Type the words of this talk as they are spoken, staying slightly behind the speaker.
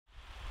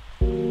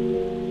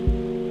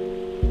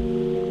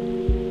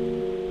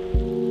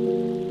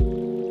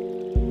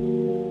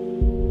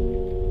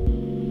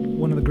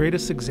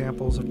greatest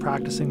examples of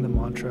practicing the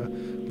mantra,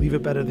 leave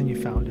it better than you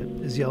found it,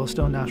 is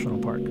Yellowstone National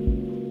Park.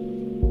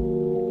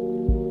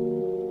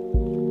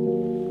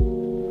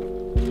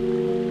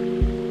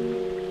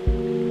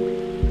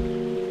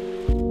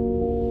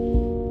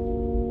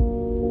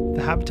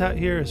 The habitat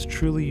here is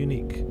truly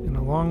unique, and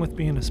along with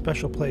being a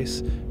special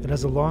place, it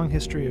has a long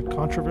history of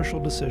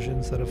controversial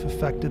decisions that have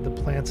affected the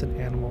plants and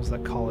animals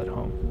that call it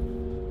home.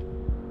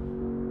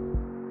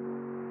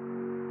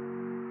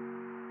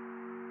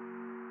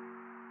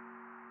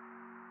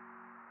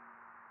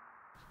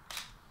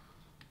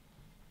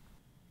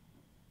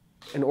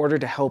 In order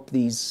to help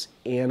these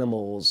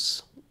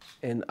animals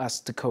and us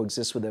to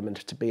coexist with them and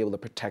to be able to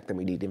protect them,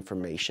 we need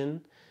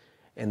information.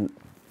 And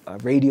a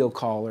radio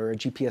collar, a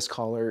GPS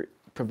collar,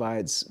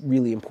 provides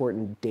really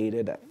important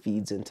data that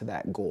feeds into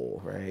that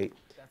goal, right?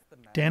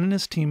 Dan and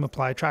his team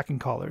apply tracking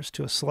collars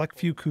to a select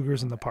few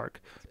cougars in the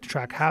park to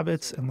track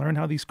habits and learn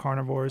how these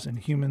carnivores and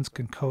humans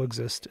can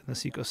coexist in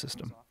this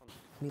ecosystem.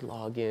 Let me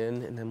log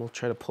in, and then we'll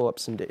try to pull up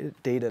some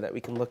data that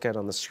we can look at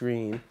on the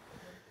screen.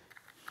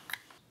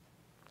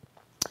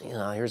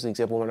 Here's an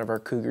example of one of our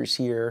cougars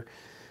here.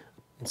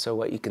 And so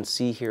what you can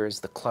see here is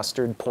the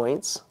clustered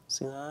points.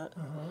 See that?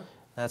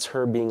 That's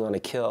her being on a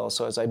kill.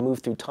 So as I move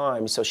through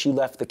time, so she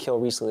left the kill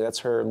recently, that's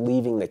her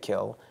leaving the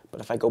kill. But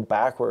if I go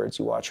backwards,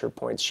 you watch her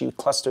points. She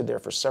clustered there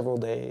for several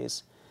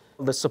days.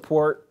 The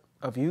support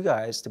of you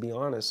guys, to be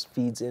honest,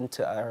 feeds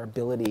into our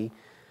ability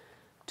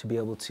to be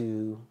able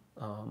to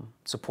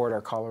support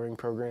our collaring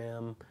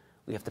program.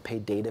 We have to pay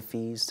data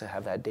fees to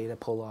have that data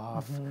pull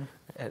off.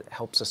 It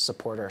helps us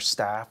support our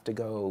staff to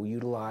go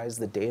utilize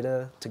the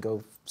data, to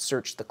go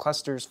search the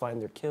clusters, find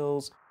their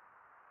kills.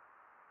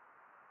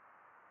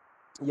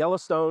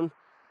 Yellowstone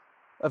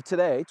of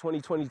today,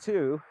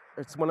 2022,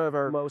 it's one of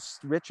our most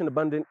rich and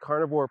abundant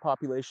carnivore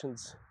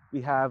populations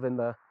we have in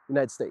the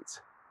United States.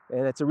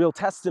 And it's a real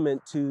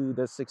testament to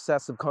the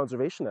success of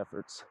conservation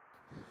efforts.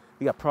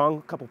 We got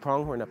a couple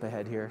pronghorn up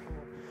ahead here,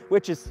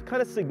 which is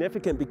kind of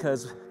significant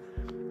because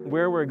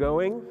where we're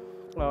going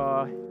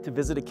to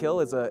visit a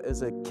kill is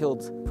a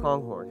killed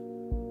pronghorn.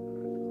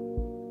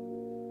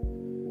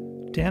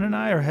 Dan and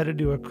I are headed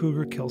to a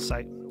cougar kill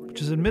site,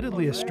 which is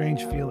admittedly a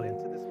strange feeling,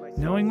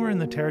 knowing we're in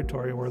the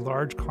territory where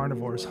large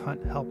carnivores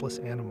hunt helpless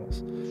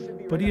animals.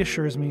 But he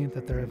assures me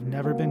that there have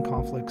never been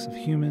conflicts of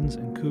humans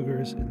and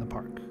cougars in the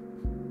park.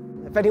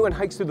 If anyone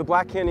hikes through the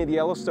Black Canyon of the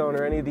Yellowstone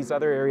or any of these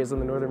other areas in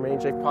the Northern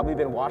Range, they've probably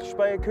been watched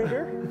by a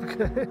cougar.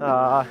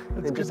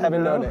 And just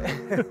haven't known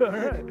it. All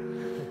right.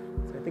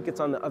 I think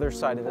it's on the other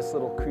side of this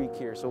little creek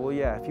here. So, well,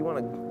 yeah, if you want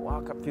to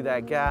walk up through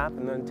that gap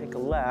and then take a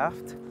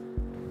left,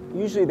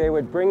 usually they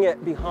would bring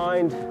it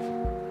behind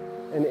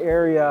an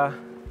area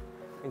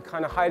and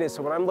kind of hide it.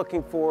 So what I'm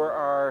looking for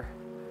are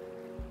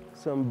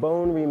some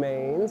bone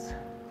remains.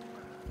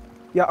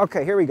 Yeah,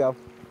 okay, here we go.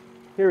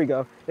 Here we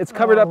go. It's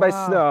covered up by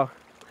snow.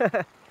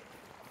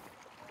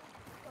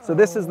 So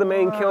this is the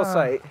main kill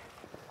site.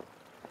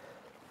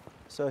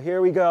 So here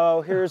we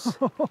go. Here's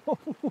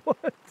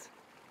What?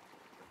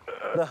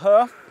 the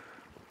hoof.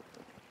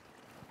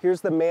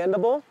 Here's the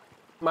mandible.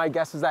 My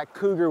guess is that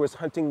cougar was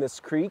hunting this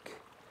creek,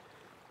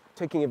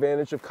 taking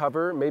advantage of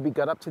cover, maybe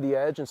got up to the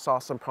edge and saw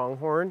some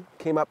pronghorn,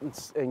 came up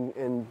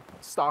and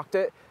stalked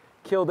it,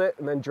 killed it,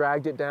 and then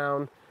dragged it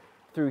down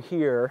through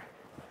here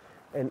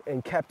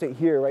and kept it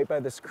here right by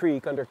this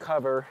creek under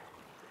cover.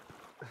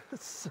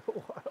 It's so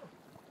wild.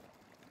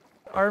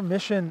 Our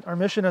mission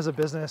as a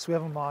business, we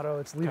have a motto,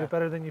 it's leave it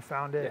better than you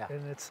found it. Yeah.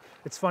 And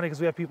it's funny because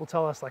we have people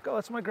tell us like, oh,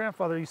 that's what my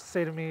grandfather used to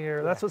say to me,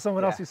 or that's what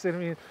someone else used to say to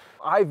me.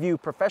 I view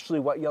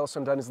professionally what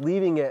Yellowstone done is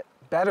leaving it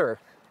better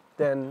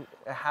than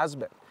it has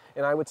been.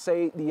 And I would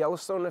say the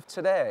Yellowstone of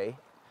today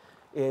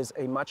is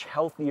a much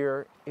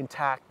healthier,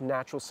 intact,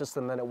 natural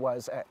system than it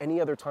was at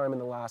any other time in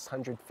the last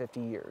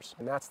 150 years.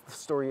 And that's the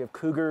story of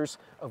cougars,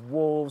 of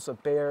wolves,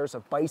 of bears,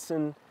 of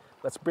bison.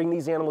 Let's bring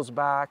these animals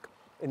back.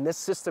 And this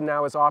system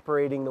now is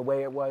operating the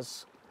way it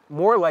was,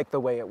 more like the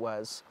way it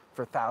was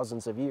for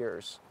thousands of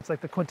years. It's like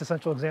the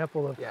quintessential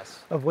example of, Yes.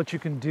 of what you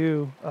can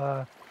do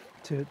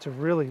to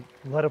really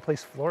let a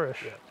place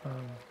flourish.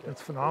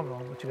 It's phenomenal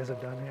what you guys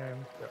have done here.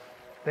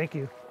 Thank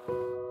you.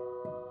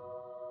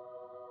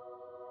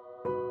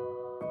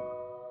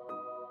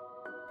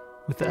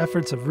 With the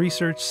efforts of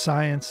research,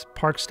 science,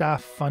 park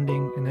staff,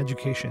 funding, and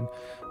education,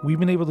 we've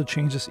been able to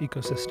change this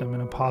ecosystem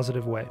in a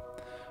positive way,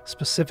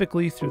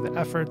 specifically through the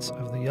efforts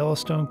of the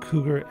Yellowstone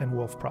Cougar and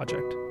Wolf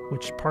Project,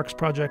 which Parks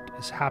Project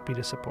is happy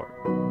to support.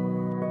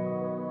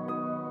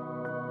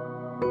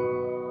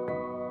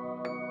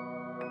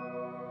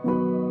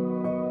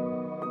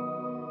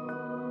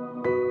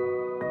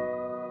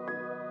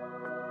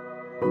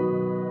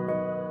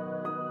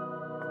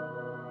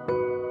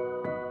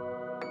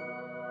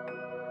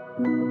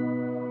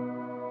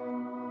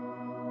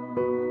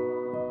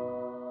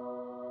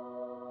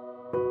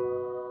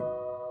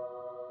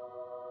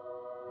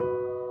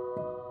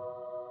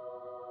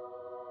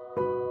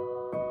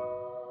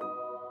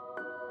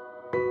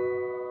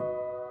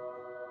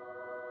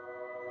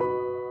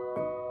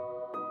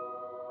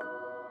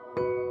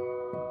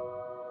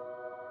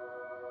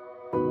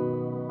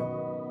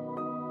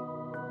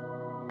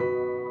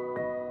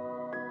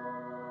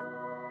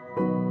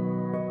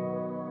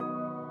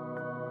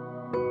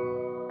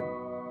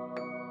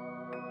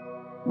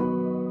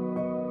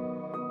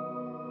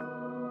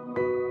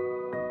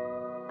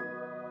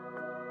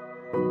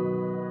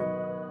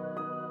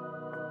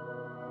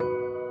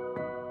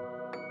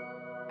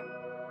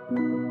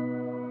 you.